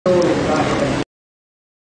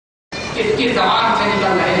اس کی زبان سے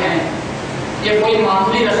نکل رہے ہیں. یہ کوئی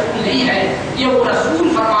معمولی رسول نہیں ہے، یہ وہ رسول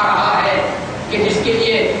فرما رہا ہے کہ جس کے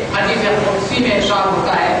لیے حدیث قدسی میں ارشاد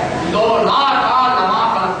ہوتا ہے لولا کا لما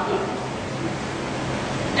خلقت.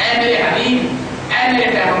 اے میرے حبیب، اے میرے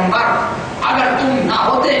پیغمبر، اگر تم نہ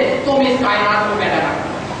ہوتے تو میں اس کائنات کو پیدا نہ کرتا.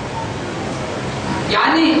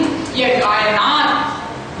 یعنی یہ کائنات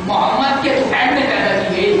محمد کے طفیل میں پیدا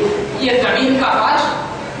کی گئی. یہ زمین کا فرش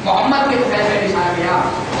محمد کے طفیل میں بچھایا گیا.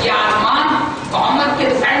 یہ آسمان محمد کے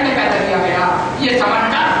طفیل میں پیدا کیا گیا. یہ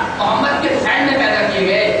سمندر محمد کے طفیل میں پیدا کیے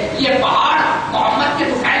گئے. یہ پہاڑ محمد کے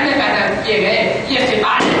طفیل میں پیدا کیے گئے. یہ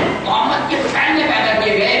ستارے محمد کے طفیل میں پیدا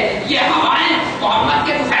کیے گئے. یہ ہوائیں محمد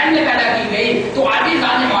کے طفیل میں پیدا کی گئی. تو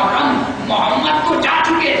عزیزان محترم، محمد تو جا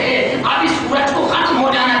چکے تھے، اب اس سورج کو ختم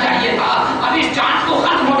ہو جانا چاہیے تھا، اب اس چاند کو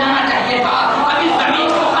ختم ہو جانا چاہیے تھا، اب اس زمین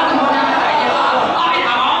کو ختم ہو جانا چاہیے تھا، اب اس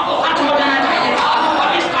ہواؤں کو ختم ہو جانا چاہیے تھا،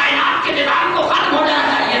 اب اس کائنات کے نظام کو ختم ہو جانا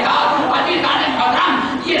چاہیے تھا. عزیزان محترم،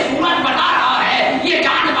 یہ سورج بتا رہا ہے، یہ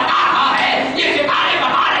چاند بتا رہا ہے، یہ ستارے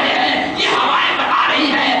بتا رہے ہیں، یہ ہوائیں بتا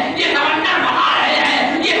رہی ہیں، یہ سمندر بتا رہے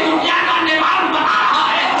ہیں، یہ دنیا کا نظام بتا رہا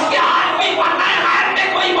ہے کہ آج بھی پتہ ہے غیب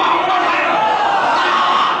میں کوئی محمد ہے.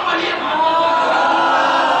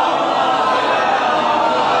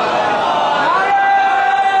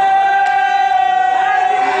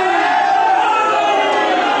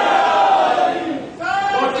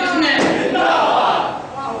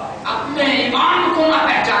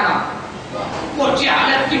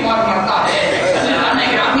 جہالت کی موت مرتا ہے.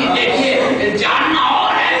 گرامی دیکھیے، جاننا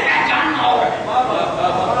اور ہے، پہچاننا اور ہے.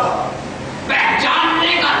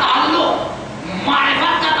 پہچاننے کا تعلق،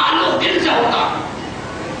 معرفت کا تعلق دل سے ہوتا.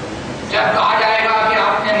 جب کہا جائے گا کہ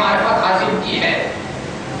آپ نے معرفت حاصل کی ہے،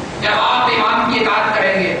 جب آپ امام کی اطاعت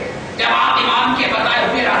کریں گے، جب آپ امام کے بتائے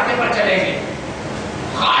ہوئے راستے پر چلیں گے.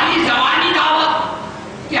 خالی زبانی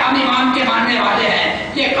دعوت کہ ہم امام کے ماننے والے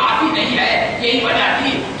ہیں یہ کافی نہیں ہے. یہی وجہ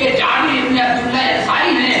تھی کہ جابر ابن عبداللہ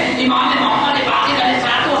انصاری نے امام محمد باقر علیہ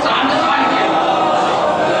السلام نے سوال کیا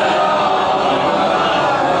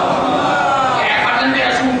کہ اے فرزند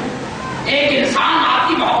رسول، ایک انسان آپ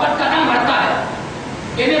کی محبت کا دم بھرتا ہے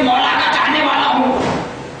کہ میں مولا کا چاہنے والا ہوں،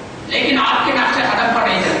 لیکن آپ کے نقش قدم پر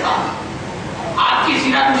نہیں چلتا، آپ کی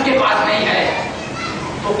سیرت اس کے پاس نہیں ہے،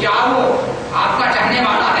 تو کیا وہ آپ کا چاہنے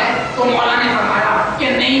والا ہے؟ تو مولا نے فرمایا کہ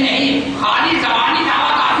نہیں، خالی زبانی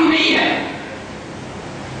دعویٰ کافی نہیں ہے.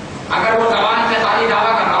 اگر وہ زبان سے خالی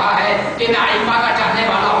دعویٰ کر رہا ہے کہ میں ائمہ کا چاہنے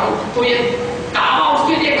والا ہوں، تو یہ دعویٰ اس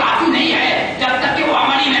کے لیے کافی نہیں ہے جب تک کہ وہ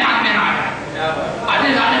عملی میدان میں نہ آ جائے.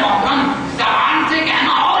 عزیزان محترم، زبان سے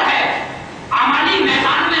کہنا اور ہے، عملی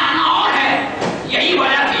میدان میں آنا اور ہے. یہی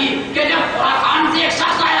وجہ تھی کہ جب خراسان سے ایک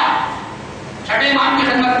شخص آیا چھٹے امام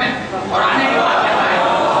کی خدمت میں، اور آنے کے بعد کہتا ہے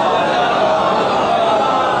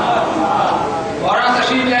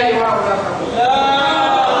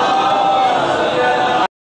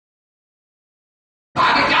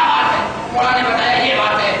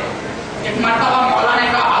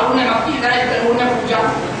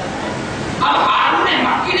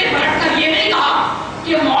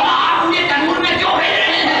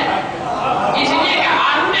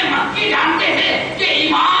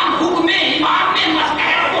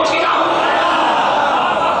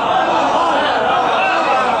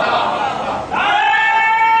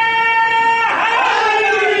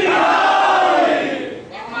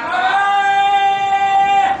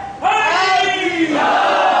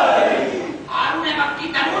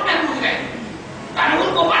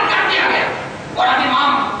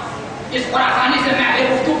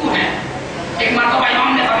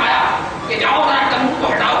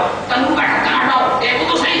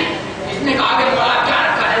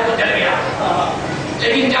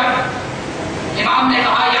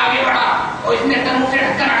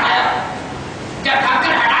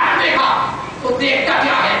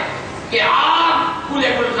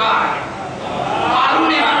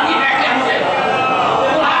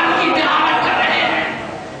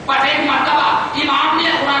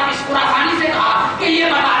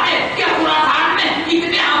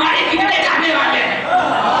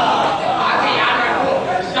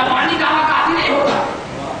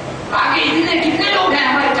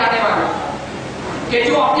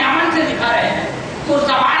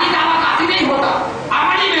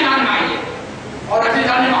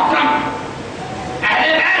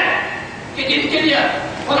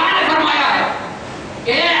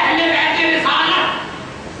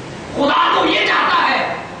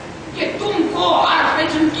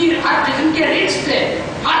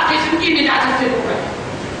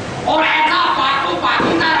اور ایسا پاک و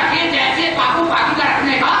پاکیزہ رکھے جیسے پاک و پاکیزہ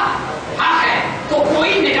رکھنے کا حق ہے. تو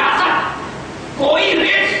کوئی نجاست، کوئی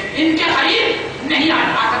رزق ان کے قریب نہیں آ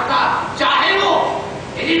سکتا، چاہے وہ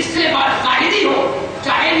रिज से ज़ाहिरी हो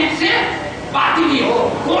चाहे रिज से बातिनी हो,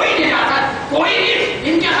 कोई निजात कोई रिज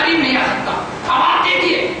इनके करीब नहीं आ सकता। अब आप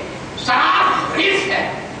देखिए शराब रिज है,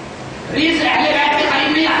 रिज अहले बैत के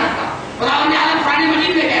करीब नहीं आ सकता। खुदावंद आलम कुरान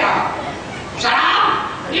मजीद में कह रहा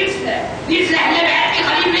शराब रिज है, रिज अहले बैत के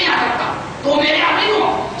करीब नहीं आ सकता। तो मेरे अजीजों,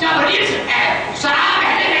 जब रिज शराब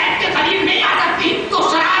अहले बैत के करीब नहीं आ सकती तो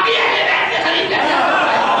शराब ही अहले बैत के करीब कैसे आ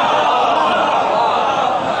सकता है?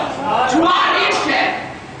 जुआ रिज है,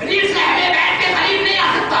 रिज अहले बैत के करीब नहीं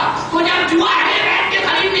आ सकता। तो जब जुआ अहले बैत के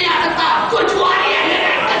करीब नहीं आ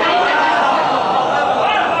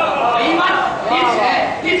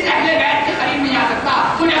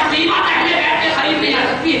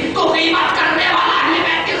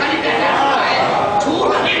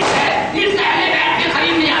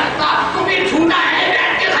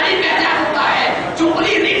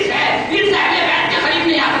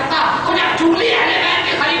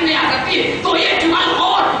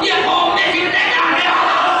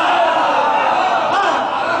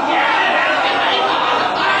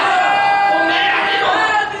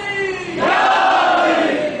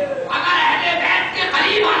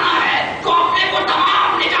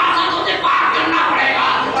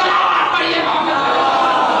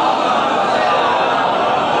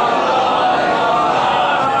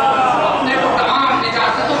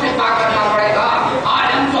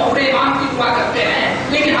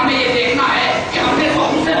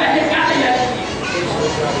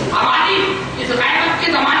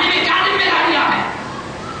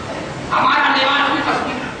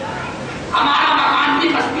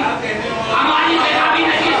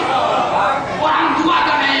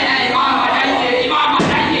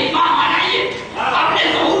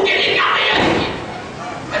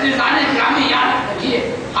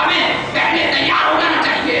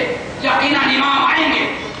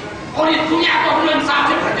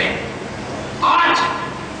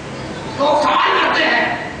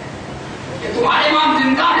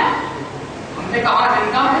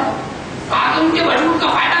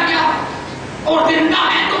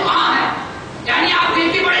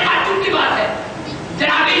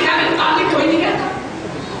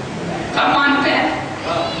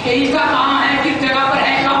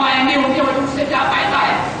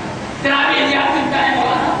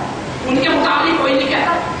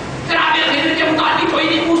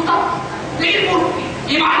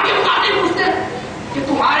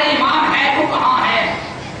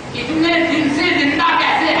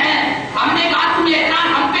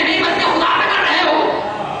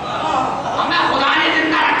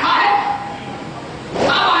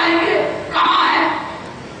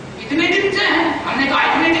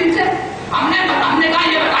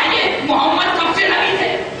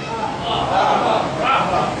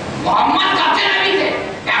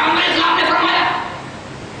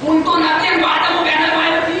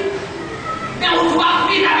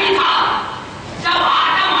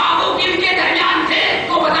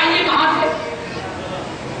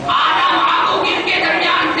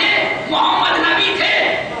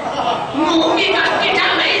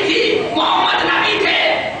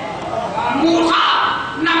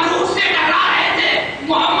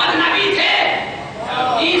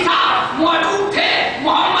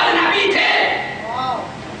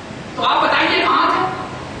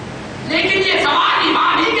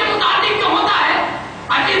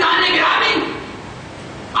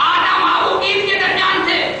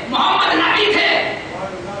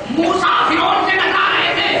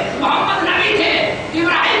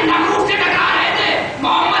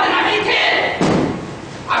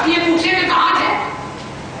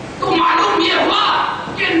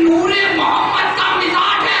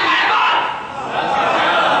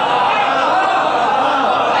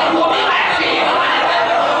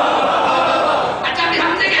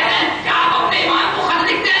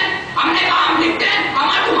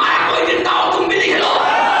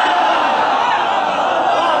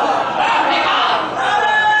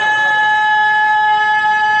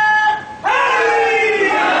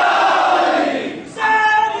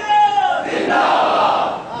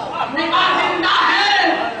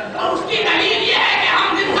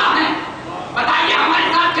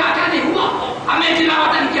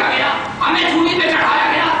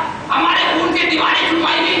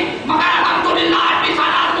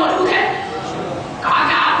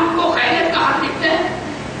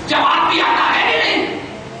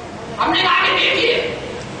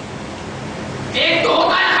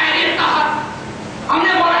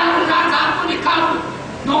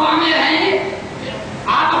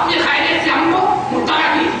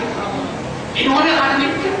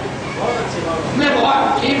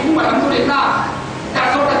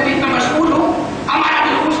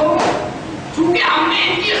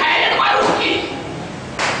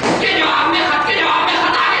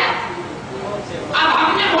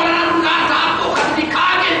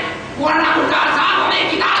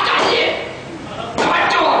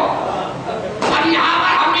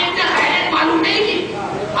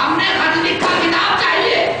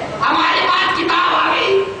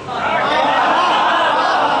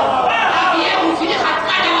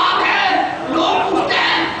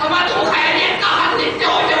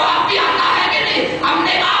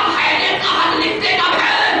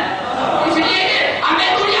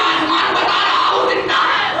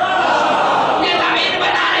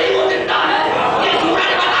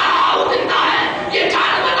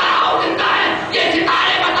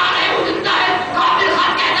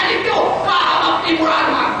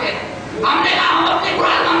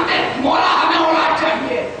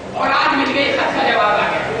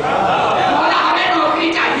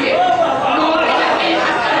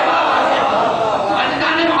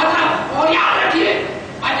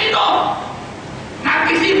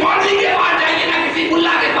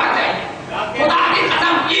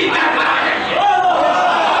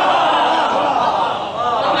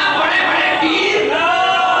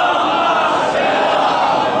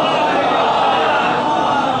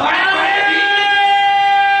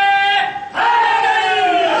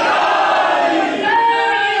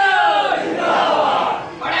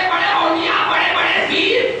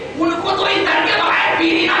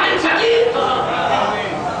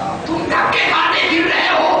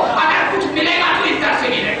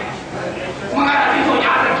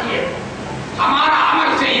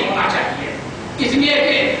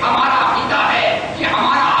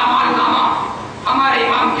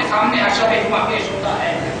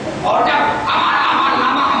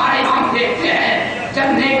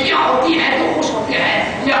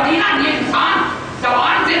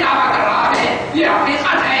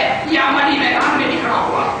है, ये अमली मैदान में निखरा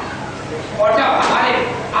हुआ। और जब हमारे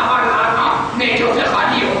अमल नामा नेकियों से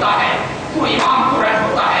खाली होता है तो इमाम को रद्द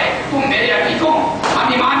होता है। तुम मेरे अजीजों,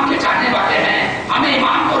 हम इमाम के चाहने वाले हैं, हमें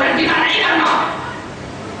इमाम को रंजीदा नहीं करना है,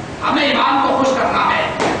 हमें इमाम को खुश करना है,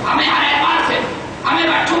 हमें हर एतबार से हमें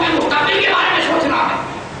बच्चों के मुस्तकबिल के बारे में सोचना है।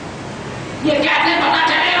 ये कैसे पता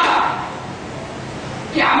चलेगा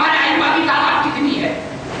कि हमारे आइम्मा की तादाद कितनी है?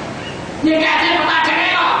 ये कैसे पता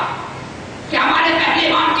चलेगा कि हमारे पहले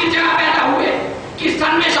इमाम किस जगह पैदा हुए, किस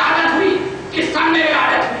सन में शहादत हुई, किस सन में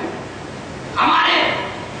विलादत हुई? हमारे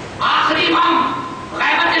आखिरी इमाम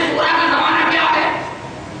गैबत सूरा का जमाना क्या है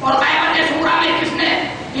और गैबत सूरा में किसने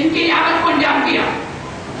इनकी नियाबत को अंजाम दिया?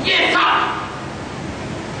 ये सब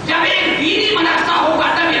जब एक दीनी मदरसा होगा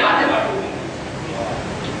तब ये बातें बढ़ेंगी।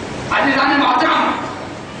 अज़ीज़ान मोहतरम,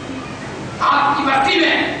 आपकी बस्ती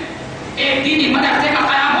में एक दीनी मदरसे का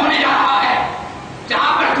कयाम होने जा रहा है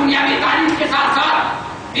जहां पर दुनियावी तालीम के साथ साथ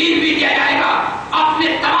दीन भी दिया जाएगा। अपने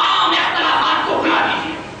तमाम इख्तिलाफात को भुला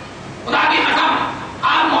दीजिए। खुदा की कसम,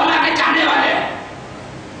 आप मौला के चाहने वाले हैं,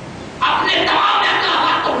 अपने तमाम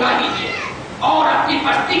इख्तिलाफात को भुला दीजिए और अपनी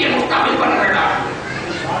बस्ती के मुस्तकबिल पर नजर डालिए।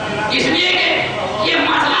 इसलिए कि ये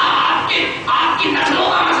मसला आपकी नस्लों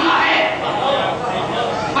का मसला है,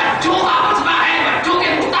 बच्चों का मसला है, बच्चों के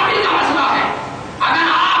मुस्तकबिल का मसला है। अगर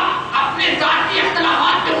आप अपने जाती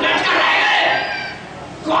इख्तिलाफात पे उलझ कर रह गए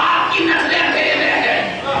तो आपकी नस्लें अंधेरे में रह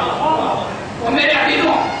जाएंगी। तो मेरे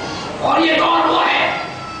अजीजों, और ये दौर वो है,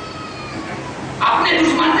 अपने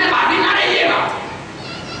दुश्मन से बागी ना रहिएगा।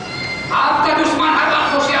 आपका दुश्मन हर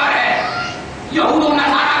वक्त होशियार है। यहूद और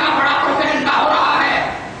नसारा का बड़ा प्रोपेगेंडा हो रहा है।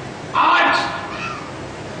 आज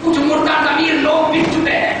कुछ मुर्दा ज़मीर लोग बिक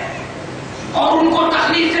चुके हैं और उनको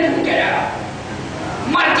तकलीफ से दूर किया जा रहा है,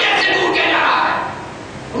 मस्जिद से दूर किया जा रहा है।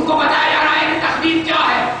 उनको बताया जा रहा है कि तकलीफ क्या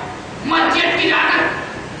है। मस्जिद की जाकर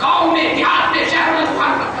गांव में, देहात में, शहर में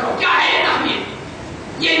दुकान मत करो। क्या है ये तकलीफ?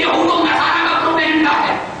 ये यहूद और नसारा का प्रोपेगेंडा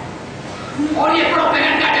है। और ये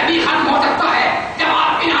प्रोपेगेंडा जब भी खत्म हो सकता है जब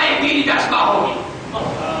आपके यहाँ एक दीनी दर्शगा होगी।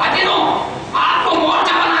 अजीजों, आपको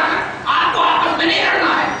मोर्चा बनाकर, आपको आपस में नहीं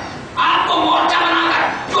लड़ना है, आपको मोर्चा बनाकर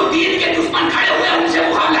जो दीन के दुश्मन खड़े हुए हैं उनसे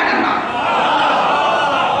मुकाबला करना है।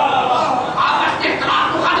 आपस के इख्तिलाफ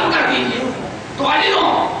को खत्म कर दीजिए। तो अजीजों,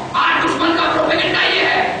 आज दुश्मन का प्रोपेगेंडा ये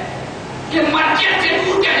है कि मस्जिद से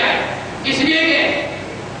दूर किया जाए, इसलिए कि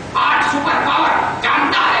आज सुपर पावर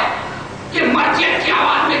जानता है कि मस्जिद की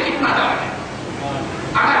आवाज में कितना दम है।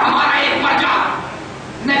 अगर हमारा एक मर्जा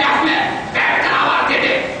नजफ में बैठ कर आवाज दे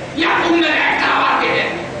दे या कुम में बैठ कर आवाज दे दे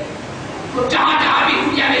तो जहां जहां भी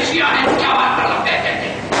दुनिया में शिया है उसकी आवाज पर लगते कहते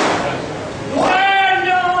हैं।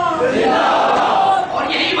 और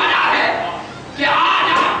यही वजह है कि आज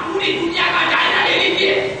आप पूरी दुनिया का जायजा ले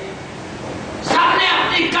लीजिए। सबने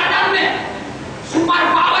अपनी गर्दन में सुपर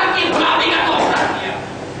पावर की गुलामी का तोहफा रख दिया।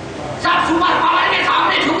 सब सुपर पावर के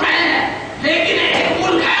सामने झुक रहे हैं, लेकिन एक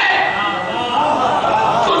मुल्क है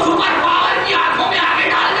जो सुपर पावर की आंखों में आगे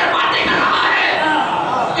डालकर बातें कर रहा है।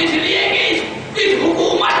 इसलिए कि इस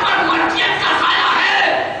हुकूमत पर मर्जियत का साया है।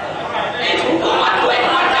 इस हुकूमत को एक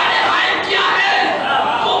मर्जा ने कायम किया है।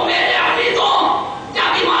 तो मेरे अजीजों,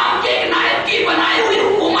 जब इमाम के एक नायब की बनाई हुई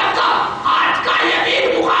हुकूमत का आज का यतीम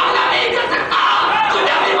मुकाबला नहीं कर सकता तो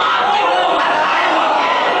जब इमाम की हुकूमत कायम होगी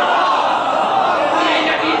ये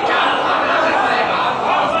यतीम क्या मुकाबला कर पाएगा?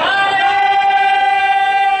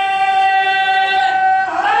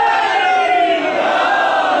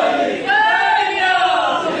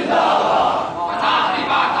 आखिरी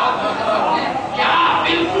बात आप क्या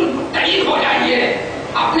बिल्कुल मुत्तईद हो जाइए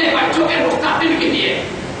अपने बच्चों के मुस्तकबिल के लिए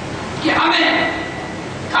कि हमें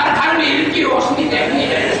घर घर में इल्म की रोशनी देखनी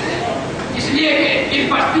है। इसलिए कि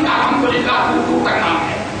इस बस्ती का अल्हम्दुलिल्लाह दूर दूर तक नाम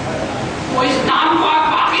है। तो इस नाम को आप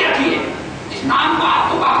बाकी रखिए, इस नाम को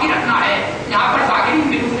आपको बाकी रखना है। यहाँ पर जाकिरीन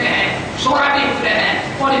भी गुजरे हैं, शोरा भी गुजरे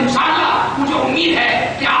हैं और इंशाअल्लाह मुझे उम्मीद है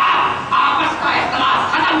कि